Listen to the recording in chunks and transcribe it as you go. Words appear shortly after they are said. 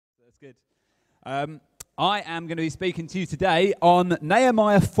That's good. I am going to be speaking to you today on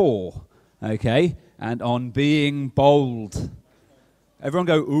Nehemiah 4, okay, and on being bold. Everyone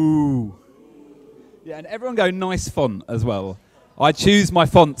go, ooh. Yeah, and everyone go, nice font as well. I choose my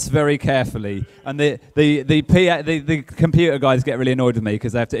fonts very carefully, and the computer guys get really annoyed with me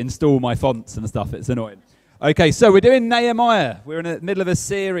because they have to install my fonts and stuff. It's annoying. Okay, so we're doing Nehemiah. We're in the middle of a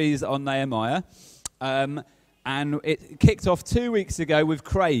series on Nehemiah, and it kicked off 2 weeks ago with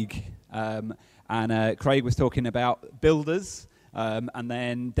Craig. And Craig was talking about builders, and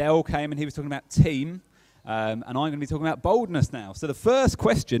then Dell came and he was talking about team, and I'm going to be talking about boldness now. So the first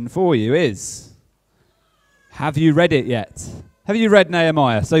question for you is, have you read it yet? Have you read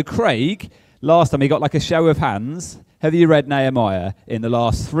Nehemiah? So Craig, last time he got like a show of hands. Have you read Nehemiah in the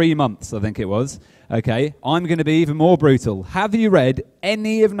last 3 months, I think it was? Okay, I'm going to be even more brutal. Have you read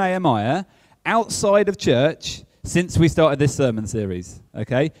any of Nehemiah outside of church since we started this sermon series?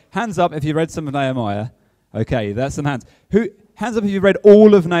 Okay, hands up if you read some of Nehemiah. Okay, that's some hands. Hands up if you've read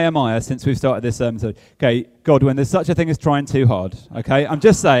all of Nehemiah since we've started this sermon series. Okay, God, when there's such a thing as trying too hard. Okay, I'm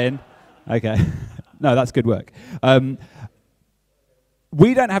just saying. Okay, no, that's good work.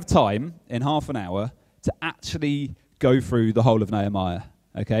 We don't have time in half an hour to actually go through the whole of Nehemiah.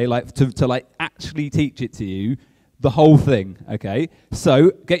 Okay, like to like actually teach it to you. The whole thing, okay?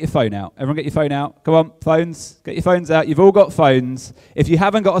 So, get your phone out. Everyone get your phone out. Come on, phones. Get your phones out. You've all got phones. If you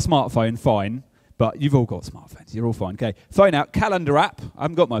haven't got a smartphone, fine. But you've all got smartphones. You're all fine, okay? Phone out. Calendar app. I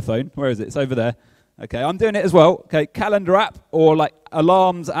haven't got my phone. Where is it? It's over there. Okay, I'm doing it as well. Okay, calendar app or like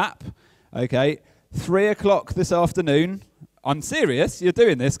alarms app. Okay, 3 o'clock this afternoon. I'm serious. You're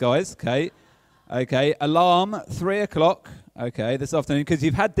doing this, guys. Okay. Okay, alarm, 3 o'clock. Okay, this afternoon, because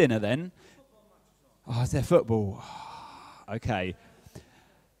you've had dinner then. Oh, is there football? Okay.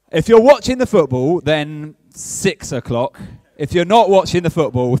 If you're watching the football, then 6 o'clock. If you're not watching the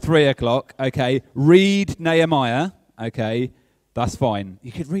football, 3 o'clock. Okay. Read Nehemiah. Okay. That's fine.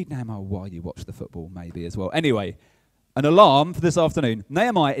 You could read Nehemiah while you watch the football, maybe as well. Anyway, an alarm for this afternoon.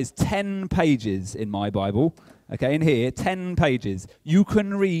 Nehemiah is 10 pages in my Bible. Okay, in here, 10 pages. You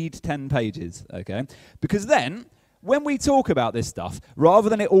can read 10 pages. Okay. Because then, when we talk about this stuff, rather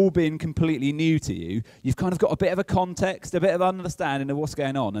than it all being completely new to you, you've kind of got a bit of a context, a bit of understanding of what's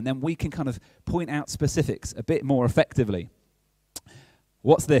going on, and then we can kind of point out specifics a bit more effectively.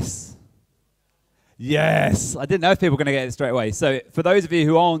 What's this? Yes! I didn't know if people were going to get it straight away. So for those of you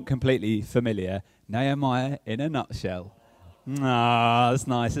who aren't completely familiar, Nehemiah in a nutshell. Ah, that's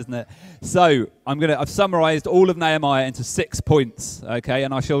nice, isn't it? So I've summarized all of Nehemiah into 6 points, okay,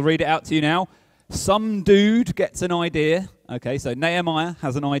 and I shall read it out to you now. Some dude gets an idea. Okay, so Nehemiah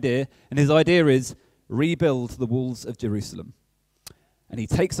has an idea, and his idea is rebuild the walls of Jerusalem. And he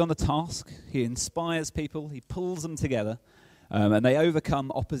takes on the task, he inspires people, he pulls them together, and they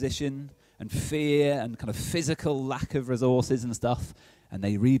overcome opposition and fear and kind of physical lack of resources and stuff, and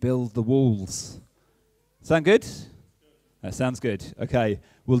they rebuild the walls. Sound good? That sounds good. Okay,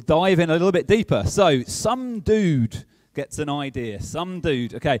 we'll dive in a little bit deeper. So, some dude gets an idea. Some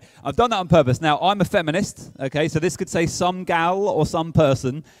dude. Okay, I've done that on purpose. Now, I'm a feminist, okay, so this could say some gal or some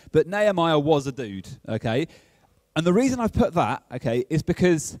person, but Nehemiah was a dude, okay? And the reason I've put that, okay, is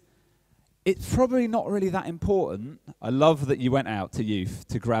because it's probably not really that important. I love that you went out to youth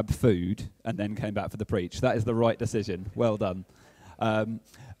to grab food and then came back for the preach. That is the right decision. Well done.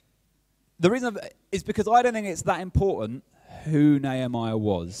 The reason is because I don't think it's that important who Nehemiah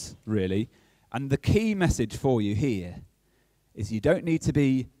was, really. And the key message for you here is you don't need to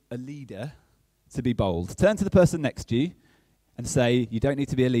be a leader to be bold. Turn to the person next to you and say, you don't need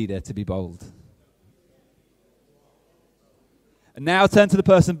to be a leader to be bold. And now turn to the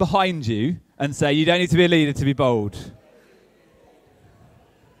person behind you and say, you don't need to be a leader to be bold.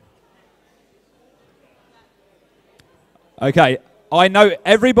 Okay, I know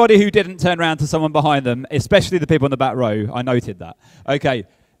everybody who didn't turn around to someone behind them, especially the people in the back row, I noted that. Okay.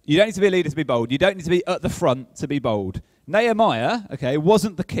 You don't need to be a leader to be bold. You don't need to be at the front to be bold. Nehemiah, okay,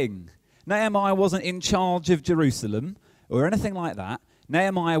 wasn't the king. Nehemiah wasn't in charge of Jerusalem or anything like that.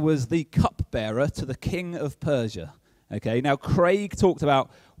 Nehemiah was the cupbearer to the king of Persia. Okay, now Craig talked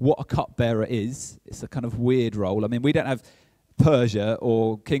about what a cupbearer is. It's a kind of weird role. I mean, we don't have Persia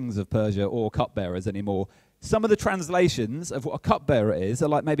or kings of Persia or cupbearers anymore. Some of the translations of what a cupbearer is are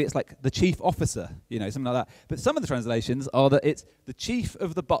like, maybe it's like the chief officer, you know, something like that. But some of the translations are that it's the chief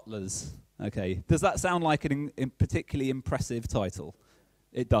of the butlers. Okay, does that sound like an particularly impressive title?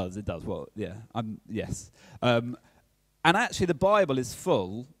 It does. Well, yeah, yes. And actually the Bible is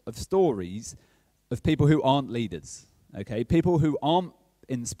full of stories of people who aren't leaders. Okay, people who aren't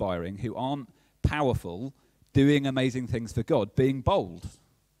inspiring, who aren't powerful, doing amazing things for God, being bold.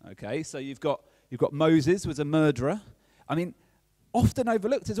 Okay, so you've got Moses was a murderer. I mean, often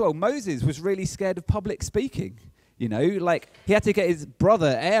overlooked as well. Moses was really scared of public speaking. You know, like he had to get his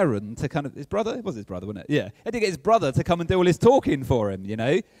brother Aaron to kind of, it was his brother, wasn't it? Yeah. He had to get his brother to come and do all his talking for him, you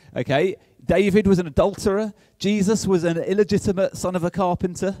know. Okay. David was an adulterer. Jesus was an illegitimate son of a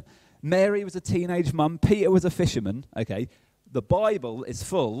carpenter. Mary was a teenage mum. Peter was a fisherman. Okay. The Bible is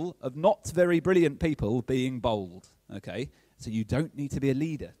full of not very brilliant people being bold. Okay. So you don't need to be a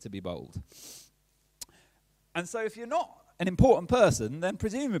leader to be bold. And so if you're not an important person, then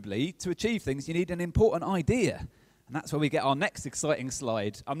presumably to achieve things, you need an important idea. And that's where we get our next exciting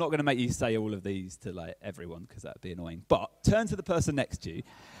slide. I'm not going to make you say all of these to like everyone because that would be annoying. But turn to the person next to you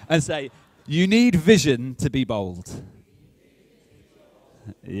and say, you need vision to be bold.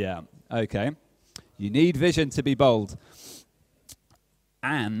 Yeah, okay. You need vision to be bold.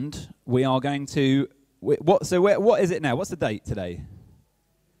 And we are going to, what is it now? What's the date today?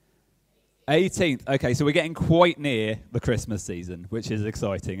 18th. Okay, so we're getting quite near the Christmas season, which is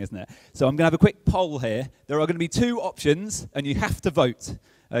exciting, isn't it? So I'm going to have a quick poll here. There are going to be two options, and you have to vote.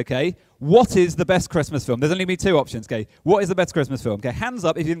 Okay, what is the best Christmas film? There's only going to be two options. Okay, what is the best Christmas film? Okay, hands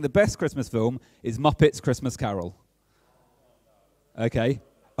up if you think the best Christmas film is Muppets Christmas Carol. Okay.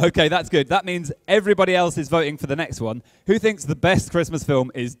 Okay, that's good. That means everybody else is voting for the next one. Who thinks the best Christmas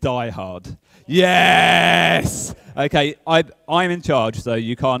film is Die Hard? Yes! Okay, I'm in charge, so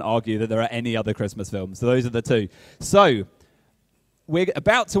you can't argue that there are any other Christmas films. So those are the two. So we're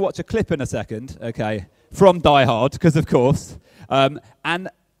about to watch a clip in a second, okay, from Die Hard, because of course. It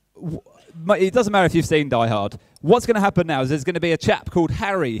doesn't matter if you've seen Die Hard. What's going to happen now is there's going to be a chap called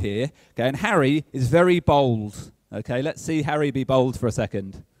Harry here, okay, and Harry is very bold. Okay, let's see Harry be bold for a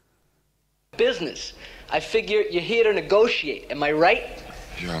second. Business. I figure you're here to negotiate. Am I right?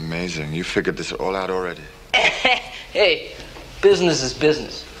 You're amazing. You figured this all out already. Hey, business is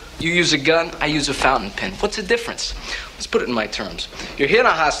business. You use a gun, I use a fountain pen. What's the difference? Let's put it in my terms. You're here in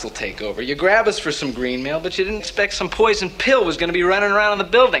a hostile takeover. You grab us for some green mail, but you didn't expect some poison pill was going to be running around in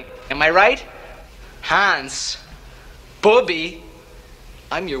the building. Am I right? Hans, Bobby,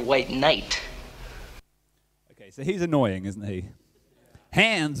 I'm your white knight. So he's annoying, isn't he?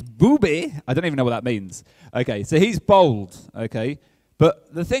 Hands, booby. I don't even know what that means. Okay, so he's bold, okay?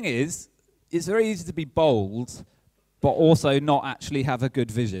 But the thing is, it's very easy to be bold, but also not actually have a good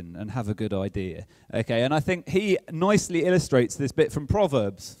vision and have a good idea, okay? And I think he nicely illustrates this bit from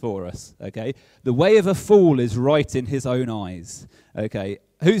Proverbs for us, okay? The way of a fool is right in his own eyes, okay?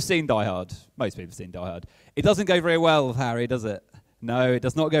 Who's seen Die Hard? Most people have seen Die Hard. It doesn't go very well with Harry, does it? No, it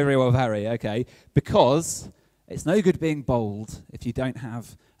does not go very well with Harry, okay? Because it's no good being bold if you don't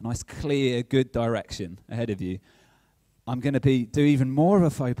have a nice, clear, good direction ahead of you. I'm going to do even more of a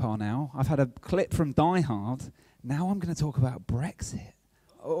faux pas now. I've had a clip from Die Hard. Now I'm going to talk about Brexit.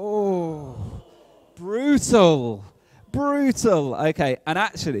 Oh, brutal. Brutal. Okay, and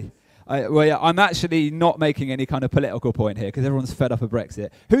actually, I'm actually not making any kind of political point here because everyone's fed up of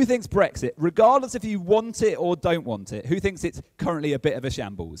Brexit. Who thinks Brexit, regardless if you want it or don't want it, who thinks it's currently a bit of a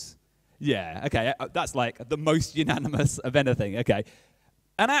shambles? Yeah, okay, that's like the most unanimous of anything, okay.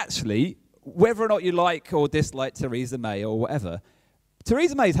 And actually, whether or not you like or dislike Theresa May or whatever,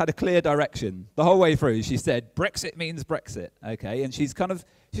 Theresa May's had a clear direction the whole way through. She said, Brexit means Brexit, okay, and she's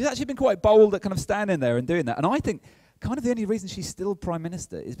actually been quite bold at kind of standing there and doing that. And I think kind of the only reason she's still Prime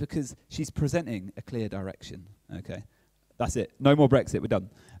Minister is because she's presenting a clear direction, okay. That's it, no more Brexit, we're done,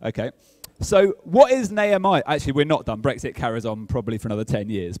 okay. So what is Nehemiah? Actually, we're not done. Brexit carries on probably for another 10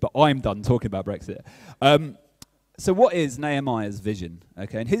 years, but I'm done talking about Brexit. So what is Nehemiah's vision?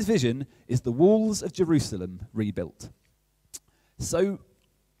 Okay, and his vision is the walls of Jerusalem rebuilt. So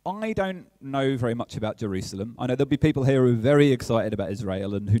I don't know very much about Jerusalem. I know there'll be people here who are very excited about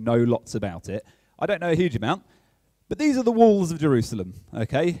Israel and who know lots about it. I don't know a huge amount, but these are the walls of Jerusalem,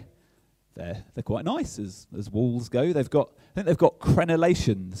 okay? They're quite nice as walls go. I think they've got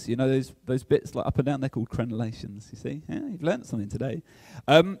crenellations. You know those bits like up and down. They're called crenellations. You see, yeah, you've learnt something today.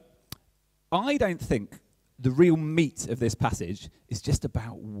 I don't think the real meat of this passage is just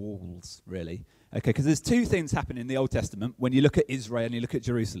about walls, really. Okay, because there's two things happen in the Old Testament when you look at Israel and you look at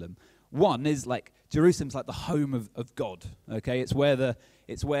Jerusalem. One is like Jerusalem's like the home of God. Okay, it's where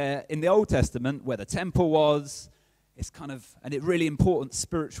in the Old Testament where the temple was. It's kind of a really important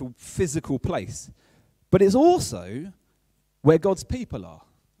spiritual, physical place. But it's also where God's people are,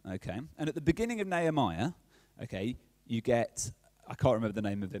 okay? And at the beginning of Nehemiah, okay, you get, I can't remember the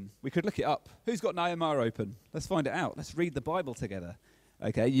name of him. We could look it up. Who's got Nehemiah open? Let's find it out. Let's read the Bible together.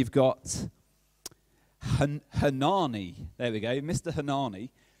 Okay, you've got Hanani. There we go. Mr. Hanani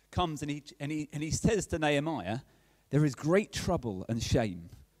comes and he says to Nehemiah, there is great trouble and shame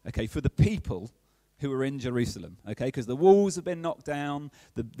okay, for the people who are in Jerusalem, okay, because the walls have been knocked down,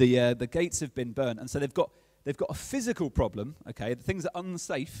 the gates have been burnt, and so they've got a physical problem, okay, the things are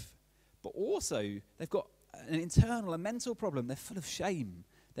unsafe, but also they've got an internal, a mental problem. They're full of shame.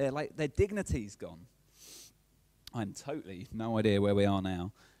 Their dignity's gone. I'm totally no idea where we are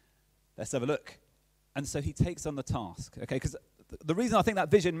now. Let's have a look. And so he takes on the task, okay, because the reason I think that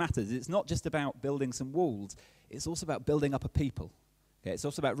vision matters, it's not just about building some walls, it's also about building up a people. Okay, it's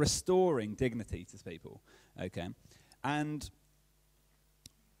also about restoring dignity to people, okay? And,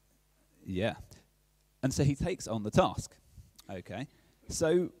 yeah. And so he takes on the task, okay?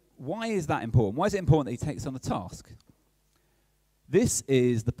 So why is that important? Why is it important that he takes on the task? This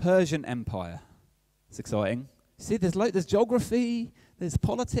is the Persian Empire. It's exciting. See, there's geography, there's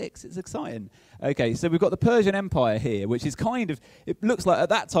politics, it's exciting. Okay, so we've got the Persian Empire here, which is kind of, it looks like at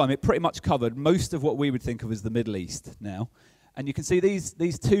that time it pretty much covered most of what we would think of as the Middle East now. And you can see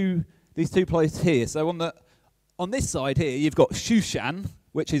these two places here. So on this side here, you've got Shushan,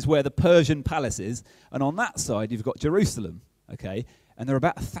 which is where the Persian palace is, and on that side you've got Jerusalem. Okay, and they're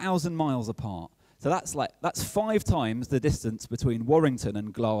about 1,000 miles apart. So that's 5 times the distance between Warrington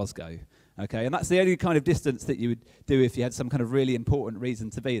and Glasgow. Okay, and that's the only kind of distance that you would do if you had some kind of really important reason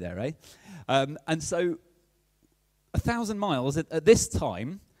to be there, eh? And so 1,000 miles at this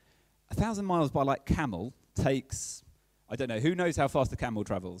time, 1,000 miles by like camel takes, I don't know, who knows how fast a camel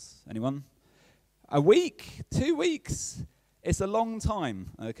travels? Anyone? A week? 2 weeks? It's a long time,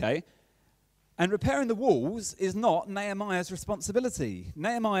 okay? And repairing the walls is not Nehemiah's responsibility.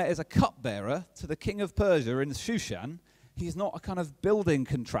 Nehemiah is a cupbearer to the king of Persia in Shushan. He's not a kind of building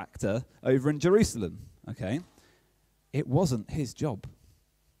contractor over in Jerusalem, okay? It wasn't his job.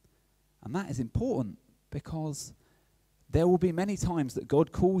 And that is important because there will be many times that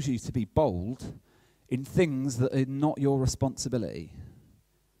God calls you to be bold in things that are not your responsibility.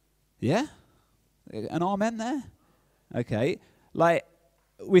 Yeah? An amen there? Okay. Like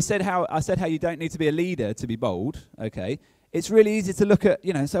I said how you don't need to be a leader to be bold, okay? It's really easy to look at,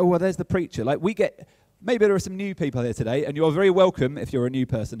 there's the preacher. Like maybe there are some new people here today, and you're very welcome if you're a new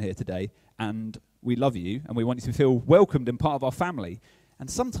person here today, and we love you, and we want you to feel welcomed and part of our family. And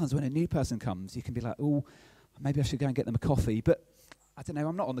sometimes when a new person comes, you can be like, oh, maybe I should go and get them a coffee, but I don't know,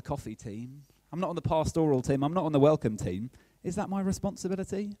 I'm not on the coffee team. I'm not on the pastoral team. I'm not on the welcome team. Is that my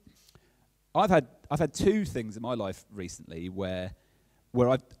responsibility? I've had 2 things in my life recently where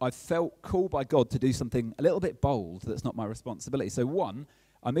I've felt called by God to do something a little bit bold that's not my responsibility. So one,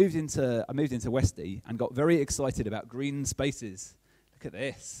 I moved into Westy and got very excited about green spaces. Look at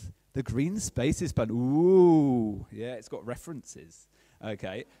this. The green spaces plan. Ooh, yeah, it's got references.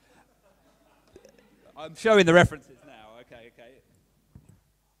 Okay. I'm showing the references now. Okay.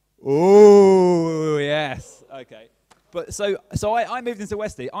 Ooh, yes. Okay. But so I moved into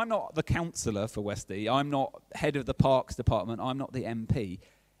Westy. I'm not the councillor for Westy. I'm not head of the parks department. I'm not the MP.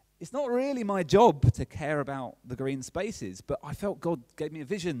 It's not really my job to care about the green spaces, but I felt God gave me a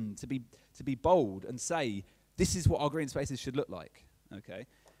vision to be bold and say, this is what our green spaces should look like. Okay.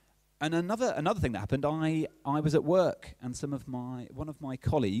 And another thing that happened, I was at work and one of my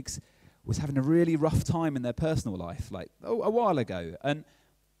colleagues was having a really rough time in their personal life, a while ago. And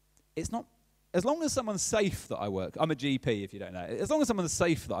it's not, as long as someone's safe that I work, I'm a GP if you don't know, as long as someone's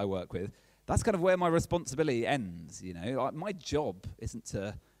safe that I work with, that's kind of where my responsibility ends, my job isn't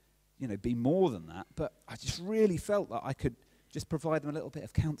to, be more than that, but I just really felt that I could just provide them a little bit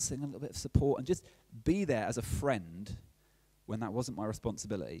of counselling, a little bit of support, and just be there as a friend when that wasn't my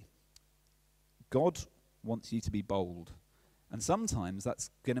responsibility. God wants you to be bold, and sometimes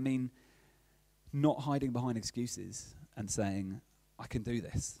that's going to mean not hiding behind excuses and saying, I can do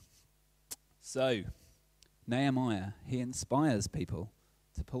this. So, Nehemiah, he inspires people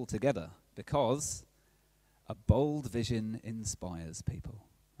to pull together because a bold vision inspires people.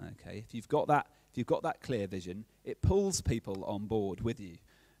 Okay, if you've got that clear vision, it pulls people on board with you.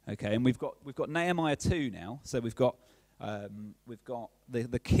 Okay, and we've got Nehemiah 2 now. So we've got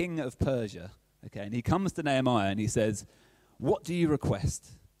the king of Persia. Okay, and he comes to Nehemiah and he says, "What do you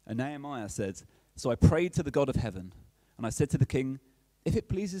request?" And Nehemiah says, "So I prayed to the God of heaven, and I said to the king, if it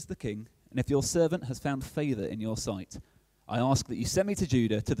pleases the king, and if your servant has found favor in your sight, I ask that you send me to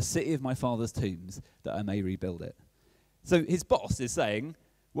Judah, to the city of my father's tombs, that I may rebuild it." So his boss is saying,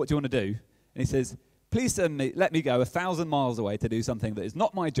 what do you want to do? And he says, please let me go 1,000 miles away to do something that is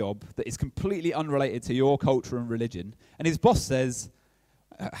not my job, that is completely unrelated to your culture and religion. And his boss says,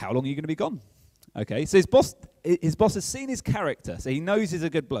 how long are you going to be gone? Okay, so his boss has seen his character, so he knows he's a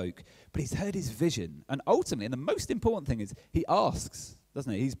good bloke, but he's heard his vision. And ultimately, and the most important thing is, he asks,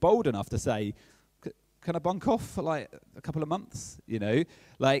 doesn't he? He's bold enough to say, Can I bunk off for like a couple of months? You know,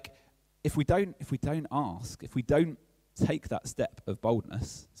 like if we don't ask, if we don't take that step of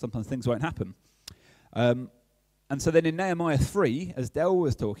boldness, sometimes things won't happen. And so then in Nehemiah 3, as Del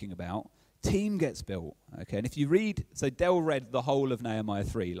was talking about, team gets built. Okay, and if you read, so Del read the whole of Nehemiah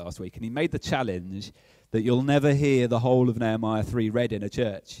 3 last week, and he made the challenge that you'll never hear the whole of Nehemiah 3 read in a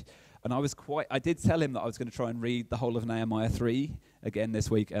church. And I did tell him that I was going to try and read the whole of Nehemiah 3 again this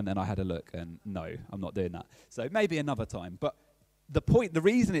week, and then I had a look, and no, I'm not doing that. So maybe another time. But the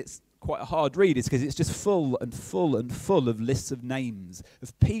reason it's quite a hard read is because it's just full and full and full of lists of names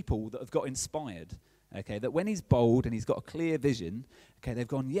of people that have got inspired. Okay, that when he's bold and he's got a clear vision, okay, they've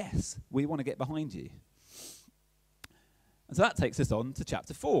gone, yes, we want to get behind you. And so that takes us on to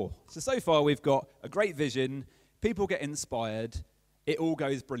chapter 4. So far we've got a great vision, people get inspired, it all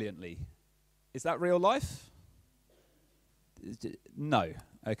goes brilliantly. Is that real life? No.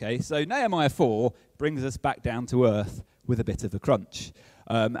 Okay, so Nehemiah 4 brings us back down to earth with a bit of a crunch.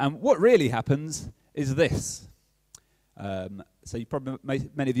 And what really happens is this. So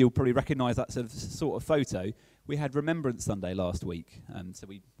many of you will probably recognise that sort of photo. We had Remembrance Sunday last week, so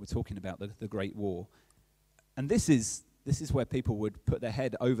we were talking about the Great War. And this is where people would put their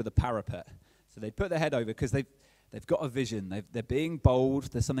head over the parapet. So they'd put their head over because they've got a vision. They're being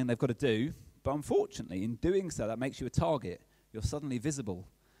bold. There's something they've got to do. But unfortunately, in doing so, that makes you a target. You're suddenly visible.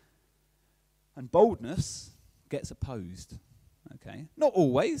 And boldness gets opposed. Okay, not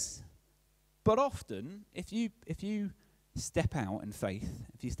always, but often, if you step out in faith,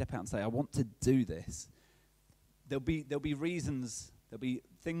 if you step out and say, I want to do this, there'll be reasons, there'll be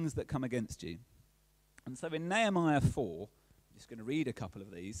things that come against you. And so in Nehemiah 4, I'm just going to read a couple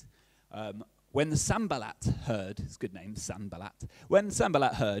of these. When Sanballat heard, it's a good name, Sanballat. When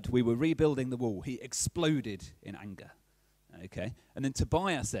Sanballat heard we were rebuilding the wall, he exploded in anger. Okay, and then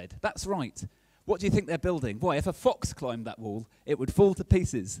Tobiah said, that's right. What do you think they're building? Why, if a fox climbed that wall, it would fall to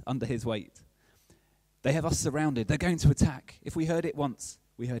pieces under his weight. They have us surrounded. They're going to attack. If we heard it once,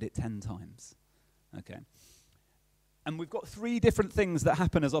 we heard it 10 times. Okay. And we've got 3 different things that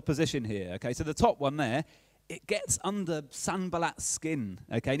happen as opposition here. Okay, so the top one there, it gets under Sanballat's skin.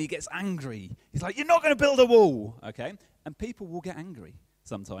 Okay, and he gets angry. He's like, you're not going to build a wall. Okay, and people will get angry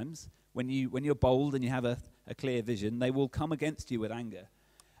sometimes. When you're bold and you have a clear vision, they will come against you with anger.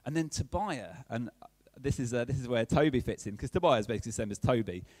 And then Tobiah, and this is where Toby fits in, because Tobiah is basically the same as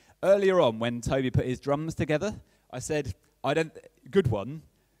Toby. Earlier on, when Toby put his drums together, I said, good one.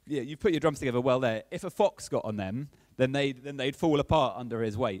 Yeah, you put your drums together well there. If a fox got on them, then they'd fall apart under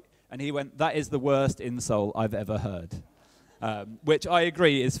his weight. And he went, that is the worst insult I've ever heard. Which I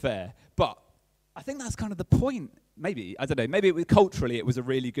agree is fair. But I think that's kind of the point. Maybe, I don't know, maybe culturally it was a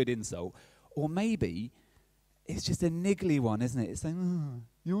really good insult. Or maybe it's just a niggly one, isn't it? It's saying, oh,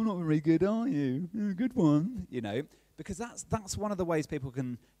 you're not very good, are you? You're a good one, you know. Because that's one of the ways people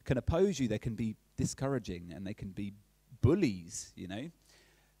can oppose you. They can be discouraging and they can be bullies, you know.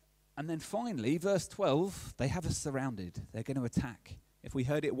 And then finally, verse 12, they have us surrounded. They're going to attack. If we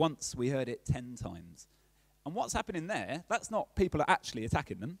heard it once, we heard it 10 times. And what's happening there, that's not people are actually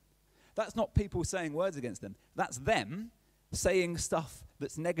attacking them. That's not people saying words against them. That's them saying stuff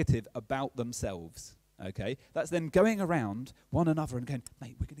that's negative about themselves. Okay? That's them going around one another and going,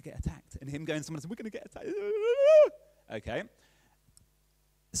 mate, we're going to get attacked. And him going to someone else, we're going to get attacked. Okay?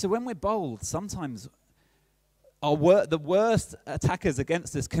 So when we're bold, sometimes the worst attackers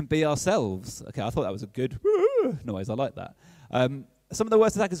against us can be ourselves. Okay, I thought that was a good noise. I like that. Some of the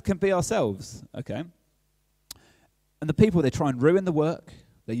worst attackers can be ourselves. Okay? And the people, they try and ruin the work.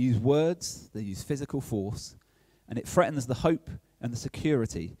 They use words. They use physical force. And it threatens the hope and the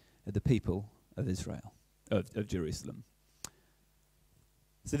security of the people of Israel, of Jerusalem.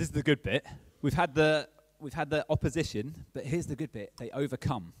 So this is the good bit. We've had the opposition, but here's the good bit. They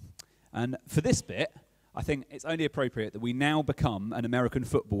overcome. And for this bit, I think it's only appropriate that we now become an American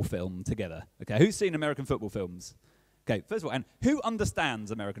football film together. Okay, who's seen American football films? Okay, first of all, and who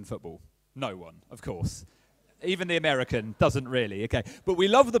understands American football? No one, of course. Even the American doesn't really, okay? But we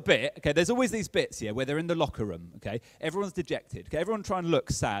love the bit, okay? There's always these bits here where they're in the locker room, okay? Everyone's dejected, okay? Everyone try and look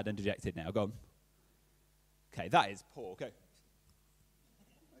sad and dejected now. Go on. Okay, that is poor, okay?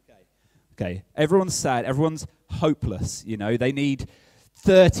 Okay, everyone's sad. Everyone's hopeless, you know? They need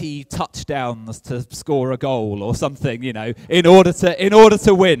 30 touchdowns to score a goal or something, you know, in order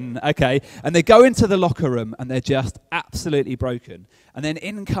to win, okay? And they go into the locker room and they're just absolutely broken. And then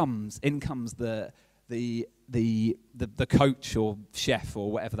in comes the coach or chef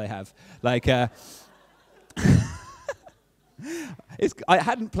or whatever they have. Like, I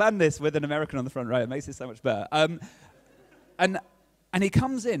hadn't planned this with an American on the front row. It makes it so much better. And And he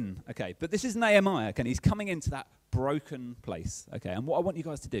comes in, okay, but this is Nehemiah, okay, and he's coming into that broken place, okay, and what I want you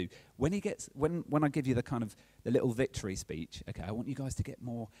guys to do, when I give you the little victory speech, okay, I want you guys to get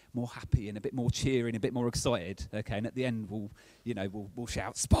more happy and a bit more cheery and a bit more excited, okay, and at the end we'll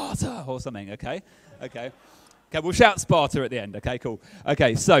shout Sparta or something, okay, we'll shout Sparta at the end, okay, cool,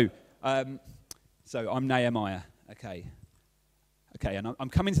 okay, so I'm Nehemiah, okay, and I'm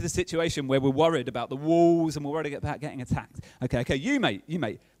coming to the situation where we're worried about the walls and we're worried about getting attacked. Okay, you mate,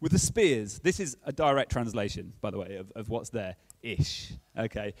 with the spears. This is a direct translation, by the way, of what's there, ish.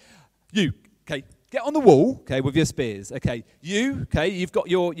 Okay, you, okay, get on the wall, okay, with your spears. Okay, you, okay, you've got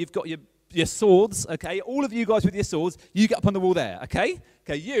your swords. Okay, all of you guys with your swords, you get up on the wall there. Okay,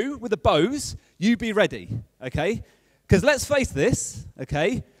 you with the bows, you be ready. Okay, because let's face this.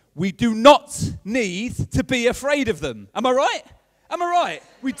 Okay, we do not need to be afraid of them. Am I right? Am I right?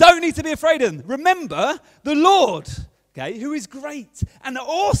 We don't need to be afraid of them. Remember the Lord, okay, who is great and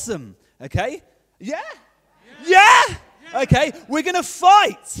awesome, okay? Yeah? Okay, we're going to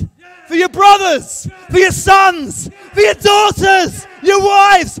fight for your brothers, for your sons, for your daughters, your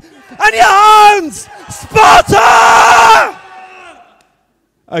wives, and your homes. Sparta!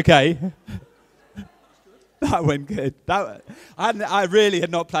 Okay. That went good. I really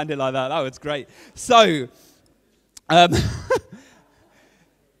had not planned it like that. That was great. So,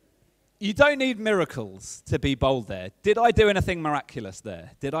 you don't need miracles to be bold there. Did I do anything miraculous there?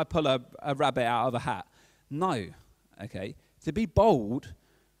 Did I pull a rabbit out of a hat? No. Okay. To be bold,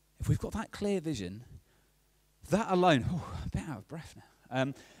 if we've got that clear vision, that alone, I'm a bit out of breath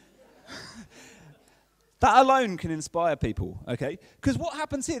now. That alone can inspire people, okay? Because what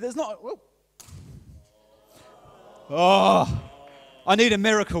happens here, there's not, I need a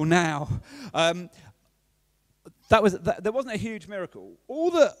miracle now. There wasn't a huge miracle.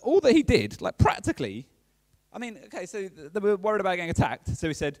 All that he did, like practically, I mean, okay, so they were worried about getting attacked. So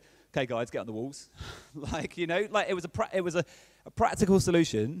he said, "Okay, guys, get on the walls." It was a practical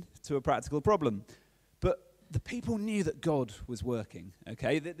solution to a practical problem. But the people knew that God was working.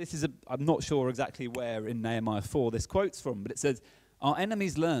 Okay, I'm not sure exactly where in Nehemiah 4 this quote's from, but it says, "Our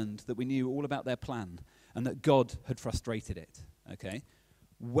enemies learned that we knew all about their plan and that God had frustrated it." Okay,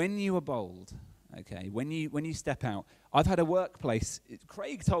 when you are bold. Okay, when you step out, I've had a workplace.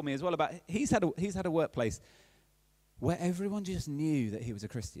 Craig told me as well about he's had a workplace where everyone just knew that he was a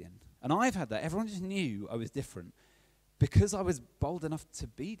Christian, and I've had that. Everyone just knew I was different because I was bold enough to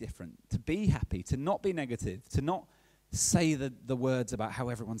be different, to be happy, to not be negative, to not say the words about how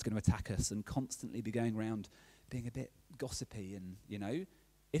everyone's going to attack us and constantly be going around being a bit gossipy. And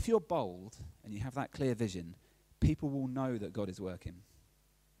if you're bold and you have that clear vision, people will know that God is working.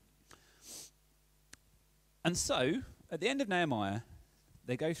 And so, at the end of Nehemiah,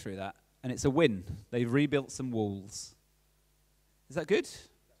 they go through that, and it's a win. They've rebuilt some walls. Is that good?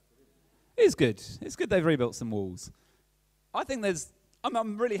 It is good. It's good they've rebuilt some walls. I think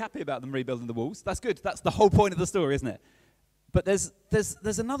I'm really happy about them rebuilding the walls. That's good. That's the whole point of the story, isn't it? But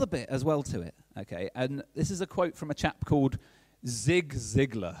there's another bit as well to it, okay? And this is a quote from a chap called Zig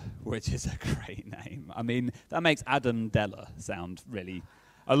Ziglar, which is a great name. I mean, that makes Adam Della sound really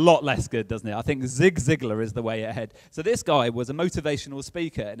a lot less good, doesn't it? I think Zig Ziglar is the way ahead. So this guy was a motivational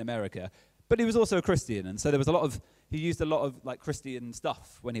speaker in America, but he was also a Christian, and so he used a lot of like Christian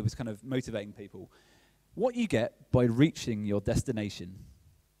stuff when he was kind of motivating people. What you get by reaching your destination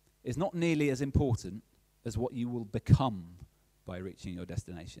is not nearly as important as what you will become by reaching your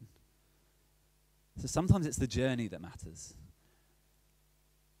destination. So sometimes it's the journey that matters.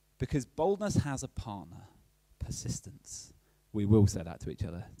 Because boldness has a partner, persistence. We will say that to each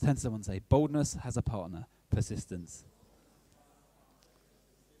other. Turn to someone and say, boldness has a partner, persistence.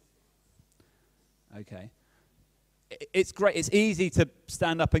 Okay. It's great. It's easy to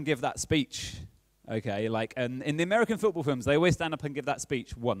stand up and give that speech. Okay, and in the American football films, they always stand up and give that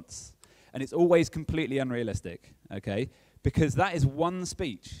speech once. And it's always completely unrealistic, okay? Because that is one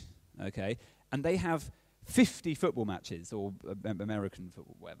speech, okay? And they have 50 football matches, or American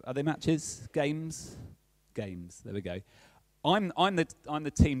football, whatever. Are they matches? Games? Games, there we go. I'm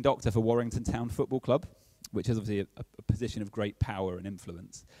the team doctor for Warrington Town Football Club, which is obviously a position of great power and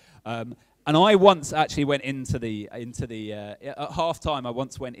influence. And I once actually went into the at half time. I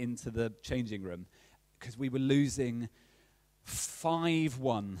once went into the changing room because we were losing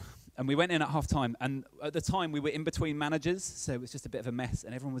 5-1, and we went in at half time. And at the time, we were in between managers, so it was just a bit of a mess,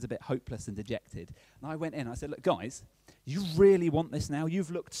 and everyone was a bit hopeless and dejected. And I went in. I said, "Look, guys, you really want this now? You've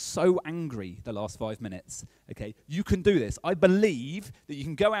looked so angry the last 5 minutes. Okay, you can do this. I believe that you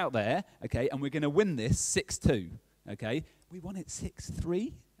can go out there. Okay, and we're going to win this 6-2. Okay, we won it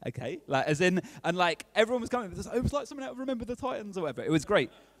 6-3. Okay, like as in, and like everyone was coming with this, it was like something out of Remember the Titans or whatever. It was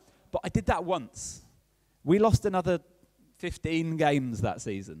great. But I did that once. We lost another 15 games that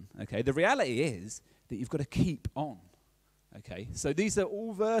season. Okay, the reality is that you've got to keep on. Okay, so these are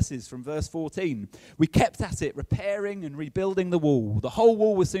all verses from verse 14. We kept at it, repairing and rebuilding the wall. The whole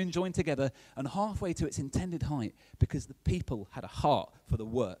wall was soon joined together and halfway to its intended height because the people had a heart for the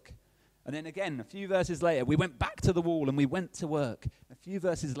work. And then again, a few verses later, we went back to the wall and we went to work. A few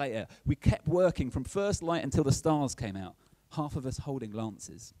verses later, we kept working from first light until the stars came out, half of us holding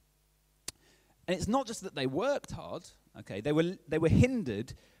lances. And it's not just that they worked hard, okay, they were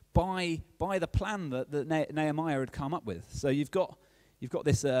hindered by the plan that Nehemiah had come up with. So you've got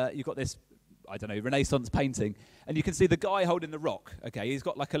this I don't know, Renaissance painting, and you can see the guy holding the rock. Okay, he's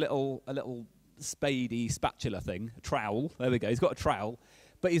got like a little spadey spatula thing, a trowel. There we go. He's got a trowel,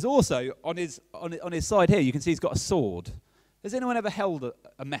 but he's also on his side here. You can see he's got a sword. Has anyone ever held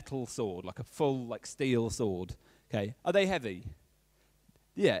a metal sword, like a full like steel sword? Okay, are they heavy?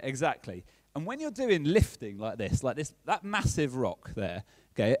 Yeah, exactly. And when you're doing lifting like this, that massive rock there,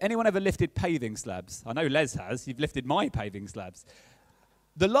 okay, anyone ever lifted paving slabs? I know Les has. You've lifted my paving slabs.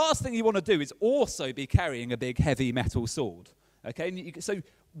 The last thing you want to do is also be carrying a big, heavy metal sword, okay? And so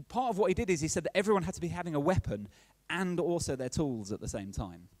part of what he did is he said that everyone had to be having a weapon and also their tools at the same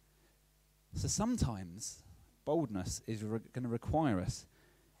time. So sometimes boldness is going to require us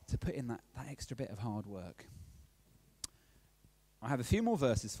to put in that extra bit of hard work. I have a few more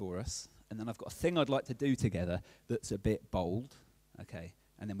verses for us, and then I've got a thing I'd like to do together that's a bit bold, okay,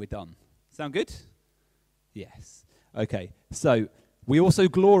 and then we're done. Sound good? Yes. Okay, so we also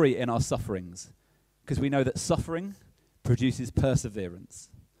glory in our sufferings because we know that suffering produces perseverance.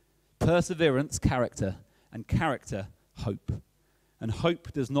 Perseverance, character, and character, hope. And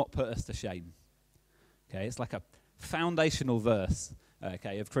hope does not put us to shame. Okay, it's like a foundational verse,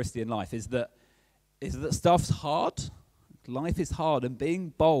 okay, of Christian life is that stuff's hard. Life is hard, and being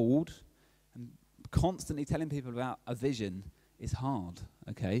bold and constantly telling people about a vision is hard,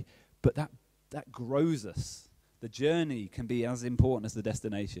 okay? But that grows us. The journey can be as important as the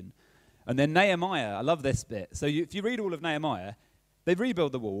destination. And then Nehemiah, I love this bit. So if you read all of Nehemiah, they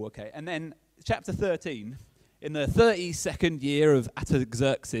rebuild the wall, okay? And then chapter 13, in the 32nd year of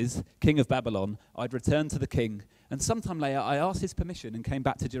Artaxerxes, king of Babylon, I'd returned to the king, and sometime later I asked his permission and came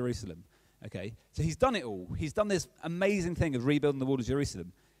back to Jerusalem. Okay, so he's done it all. He's done this amazing thing of rebuilding the wall of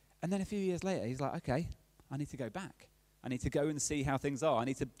Jerusalem. And then a few years later, he's like, okay, I need to go back. I need to go and see how things are. I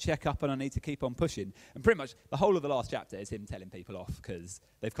need to check up and I need to keep on pushing. And pretty much the whole of the last chapter is him telling people off because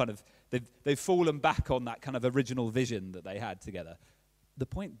they've fallen back on that kind of original vision that they had together. The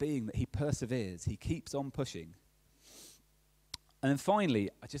point being that he perseveres. He keeps on pushing. And then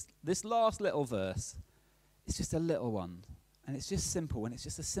finally, this last little verse, it's just a little one. And it's just simple, and it's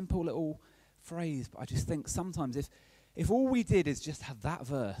just a simple little phrase. But I just think sometimes if all we did is just have that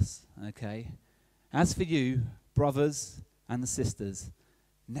verse, okay? As for you, brothers and sisters,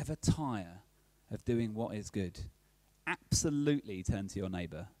 never tire of doing what is good. Absolutely turn to your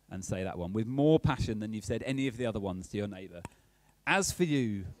neighbour and say that one with more passion than you've said any of the other ones to your neighbour. As for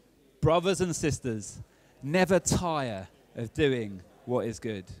you, brothers and sisters, never tire of doing what is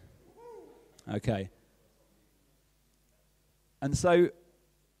good. Okay. And so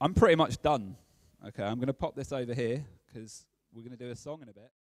I'm pretty much done. Okay, I'm going to pop this over here because we're going to do a song in a bit.